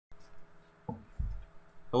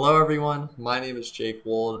Hello everyone, my name is Jake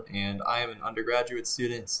Wohld and I am an undergraduate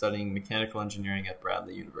student studying mechanical engineering at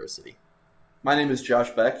Bradley University. My name is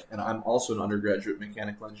Josh Beck and I'm also an undergraduate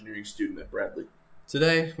mechanical engineering student at Bradley.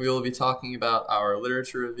 Today we will be talking about our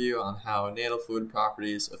literature review on how nanofluid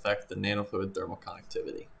properties affect the nanofluid thermal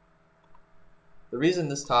conductivity. The reason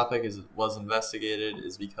this topic was investigated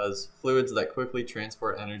is because fluids that quickly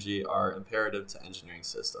transport energy are imperative to engineering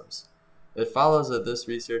systems. It follows that this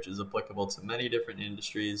research is applicable to many different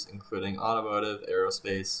industries, including automotive,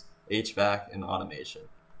 aerospace, HVAC, and automation.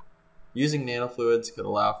 Using nanofluids could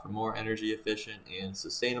allow for more energy efficient and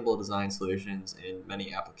sustainable design solutions in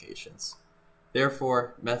many applications.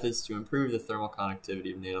 Therefore, methods to improve the thermal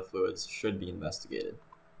conductivity of nanofluids should be investigated.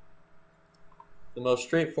 The most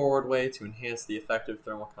straightforward way to enhance the effective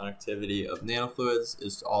thermal conductivity of nanofluids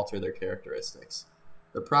is to alter their characteristics.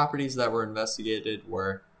 The properties that were investigated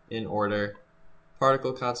were, in order,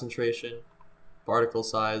 particle concentration, particle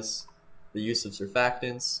size, the use of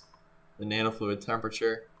surfactants, the nanofluid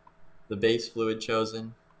temperature, the base fluid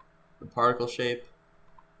chosen, the particle shape,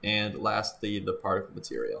 and lastly, the particle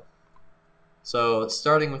material. So,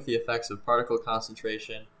 starting with the effects of particle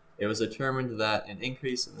concentration, it was determined that an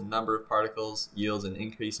increase in the number of particles yields an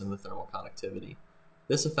increase in the thermal conductivity.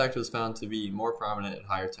 This effect was found to be more prominent at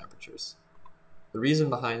higher temperatures. The reason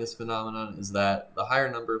behind this phenomenon is that the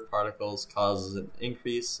higher number of particles causes an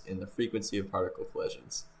increase in the frequency of particle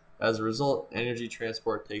collisions. As a result, energy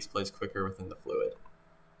transport takes place quicker within the fluid.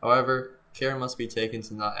 However, care must be taken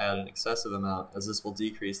to not add an excessive amount, as this will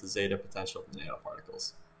decrease the zeta potential of the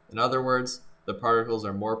nanoparticles. In other words, the particles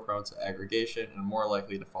are more prone to aggregation and more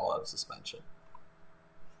likely to fall out of suspension.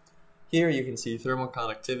 Here you can see thermal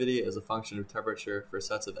conductivity as a function of temperature for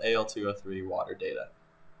sets of Al2O3 water data.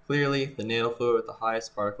 Clearly, the nanofluid with the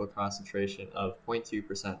highest particle concentration of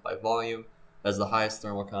 0.2% by volume has the highest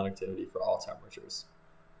thermal conductivity for all temperatures.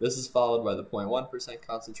 This is followed by the 0.1%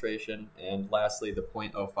 concentration and lastly the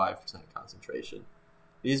 0.05% concentration.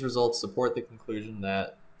 These results support the conclusion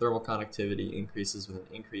that thermal conductivity increases with an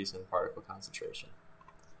increase in particle concentration.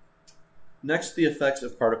 Next, the effects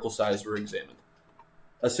of particle size were examined.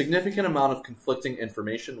 A significant amount of conflicting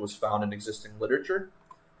information was found in existing literature,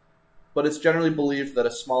 but it's generally believed that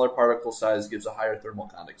a smaller particle size gives a higher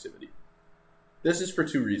thermal conductivity. This is for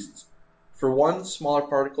two reasons. For one, smaller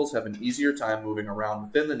particles have an easier time moving around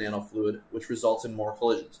within the nanofluid, which results in more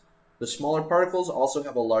collisions. The smaller particles also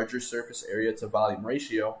have a larger surface area to volume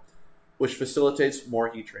ratio, which facilitates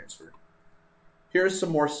more heat transfer. Here are some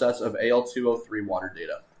more sets of Al2O3 water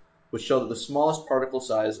data, which show that the smallest particle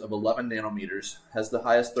size of 11 nanometers has the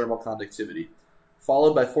highest thermal conductivity,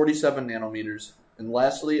 followed by 47 nanometers, and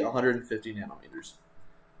lastly 150 nanometers.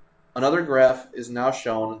 Another graph is now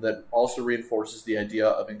shown that also reinforces the idea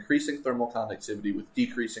of increasing thermal conductivity with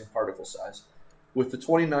decreasing particle size, with the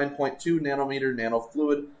 29.2 nanometer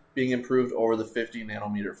nanofluid being improved over the 50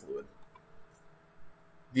 nanometer fluid.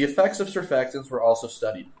 The effects of surfactants were also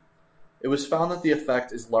studied. It was found that the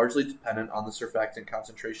effect is largely dependent on the surfactant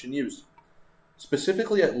concentration used.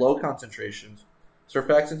 Specifically at low concentrations,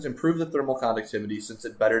 surfactants improve the thermal conductivity since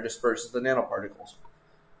it better disperses the nanoparticles.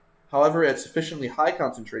 However, at sufficiently high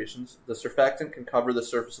concentrations, the surfactant can cover the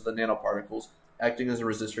surface of the nanoparticles, acting as a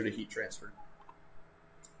resistor to heat transfer.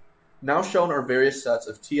 Now shown are various sets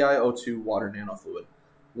of TiO2 water nanofluid.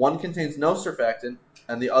 One contains no surfactant,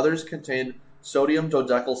 and the others contain sodium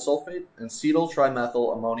dodecyl sulfate and cetyl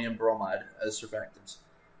trimethyl ammonium bromide as surfactants.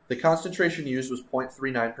 The concentration used was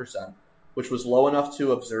 0.39%, which was low enough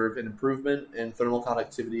to observe an improvement in thermal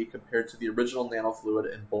conductivity compared to the original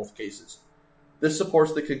nanofluid in both cases. This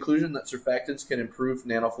supports the conclusion that surfactants can improve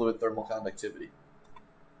nanofluid thermal conductivity.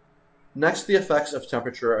 Next, the effects of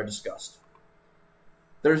temperature are discussed.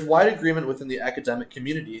 There is wide agreement within the academic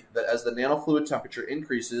community that as the nanofluid temperature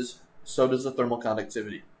increases, so does the thermal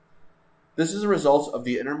conductivity. This is a result of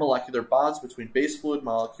the intermolecular bonds between base fluid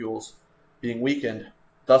molecules being weakened,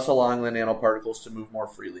 thus allowing the nanoparticles to move more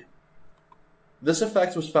freely. This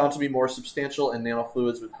effect was found to be more substantial in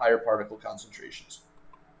nanofluids with higher particle concentrations.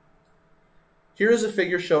 Here is a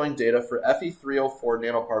figure showing data for Fe3O4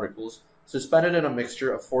 nanoparticles suspended in a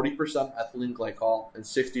mixture of 40% ethylene glycol and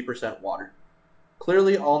 60% water.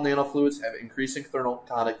 Clearly, all nanofluids have increasing thermal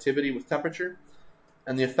conductivity with temperature,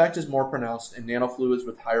 and the effect is more pronounced in nanofluids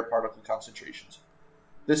with higher particle concentrations.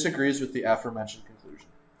 This agrees with the aforementioned conclusion.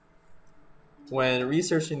 When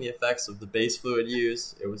researching the effects of the base fluid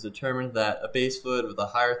used, it was determined that a base fluid with a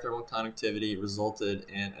higher thermal conductivity resulted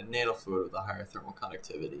in a nanofluid with a higher thermal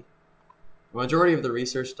conductivity. The majority of the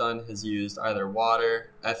research done has used either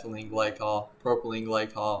water, ethylene glycol, propylene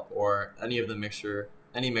glycol, or any mixture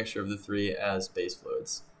of the three as base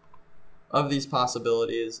fluids. Of these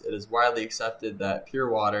possibilities, it is widely accepted that pure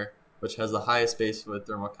water, which has the highest base fluid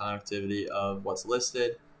thermal conductivity of what's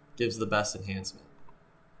listed, gives the best enhancement.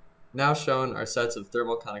 Now shown are sets of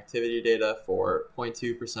thermal conductivity data for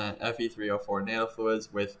 0.2% Fe3O4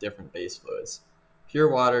 nanofluids with different base fluids. Pure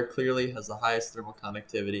water clearly has the highest thermal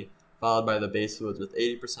conductivity, followed by the base fluids with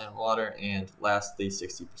 80% water and lastly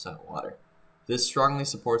 60% water. This strongly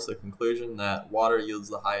supports the conclusion that water yields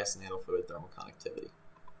the highest nanofluid thermal conductivity.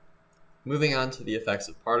 Moving on to the effects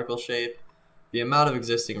of particle shape, the amount of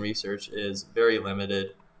existing research is very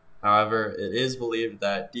limited. However, it is believed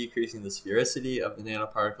that decreasing the sphericity of the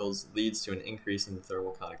nanoparticles leads to an increase in the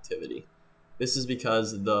thermal conductivity. This is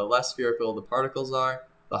because the less spherical the particles are,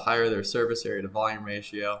 the higher their surface area to volume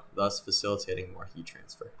ratio, thus facilitating more heat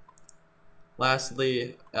transfer.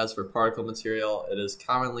 Lastly, as for particle material, it is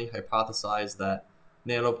commonly hypothesized that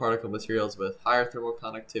nanoparticle materials with higher thermal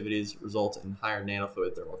conductivities result in higher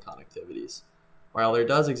nanofluid thermal conductivities. While there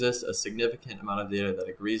does exist a significant amount of data that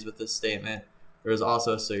agrees with this statement, there is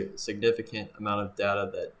also a significant amount of data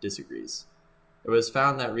that disagrees. It was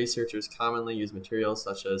found that researchers commonly use materials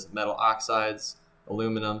such as metal oxides,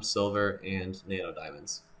 aluminum, silver, and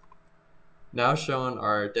nanodiamonds. Now shown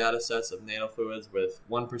are data sets of nanofluids with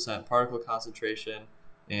 1% particle concentration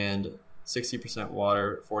and 60%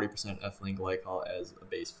 water, 40% ethylene glycol as a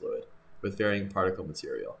base fluid, with varying particle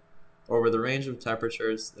material. Over the range of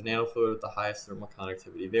temperatures, the nanofluid with the highest thermal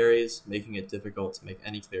conductivity varies, making it difficult to make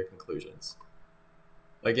any clear conclusions.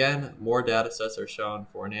 Again, more data sets are shown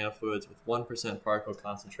for nanofluids with 1% particle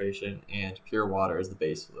concentration and pure water as the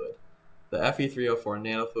base fluid. The Fe3O4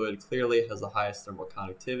 nanofluid clearly has the highest thermal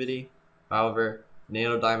conductivity. However,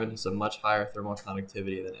 nanodiamond has a much higher thermal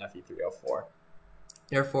conductivity than Fe3O4.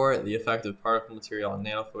 Therefore, the effect of particle material on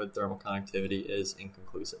nanofluid thermal conductivity is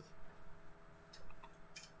inconclusive.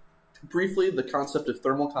 Briefly, the concept of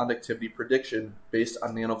thermal conductivity prediction based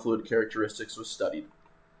on nanofluid characteristics was studied.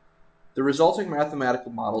 The resulting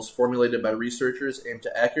mathematical models formulated by researchers aim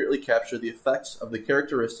to accurately capture the effects of the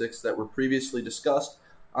characteristics that were previously discussed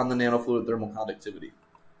on the nanofluid thermal conductivity.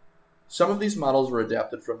 Some of these models were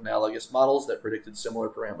adapted from analogous models that predicted similar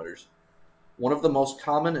parameters. One of the most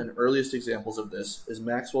common and earliest examples of this is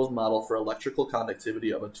Maxwell's model for electrical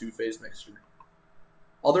conductivity of a two-phase mixture.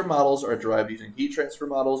 Other models are derived using heat transfer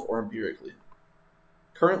models or empirically.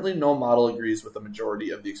 Currently, no model agrees with the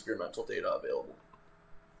majority of the experimental data available.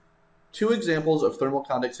 Two examples of thermal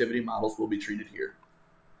conductivity models will be treated here.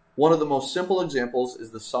 One of the most simple examples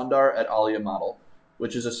is the Sundar et al. Model,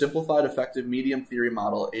 which is a simplified effective medium theory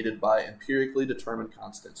model aided by empirically determined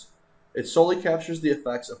constants. It solely captures the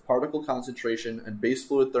effects of particle concentration and base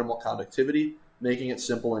fluid thermal conductivity, making it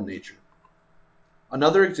simple in nature.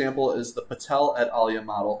 Another example is the Patel et al.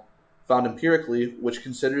 Model, found empirically, which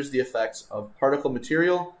considers the effects of particle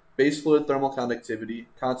material, base fluid thermal conductivity,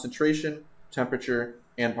 concentration, temperature,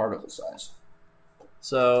 and particle size.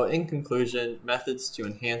 So, in conclusion, methods to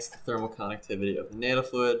enhance the thermal conductivity of the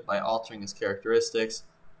nanofluid by altering its characteristics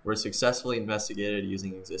were successfully investigated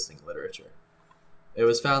using existing literature. It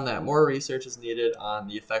was found that more research is needed on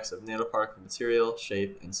the effects of nanoparticle material,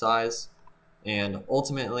 shape, and size, and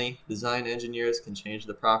ultimately, design engineers can change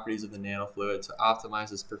the properties of the nanofluid to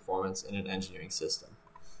optimize its performance in an engineering system.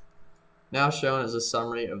 Now shown is a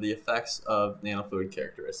summary of the effects of nanofluid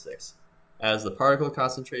characteristics. As the particle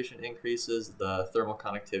concentration increases, the thermal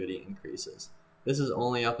conductivity increases. This is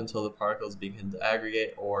only up until the particles begin to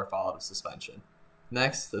aggregate or fall out of suspension.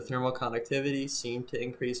 Next, the thermal conductivity seemed to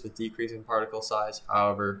increase with decreasing particle size,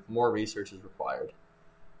 however, more research is required.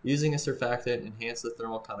 Using a surfactant enhanced the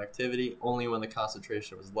thermal conductivity only when the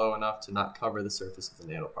concentration was low enough to not cover the surface of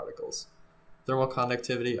the nanoparticles. Thermal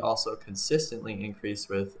conductivity also consistently increased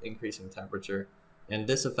with increasing temperature, and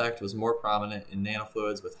this effect was more prominent in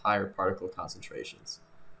nanofluids with higher particle concentrations.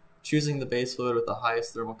 Choosing the base fluid with the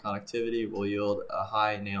highest thermal conductivity will yield a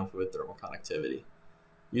high nanofluid thermal conductivity.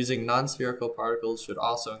 Using non-spherical particles should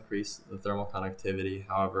also increase the thermal conductivity,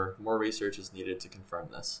 however, more research is needed to confirm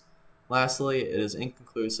this. Lastly, it is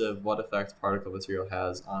inconclusive what effect particle material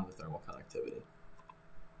has on the thermal conductivity.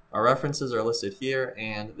 Our references are listed here,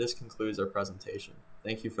 and this concludes our presentation.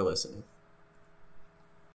 Thank you for listening.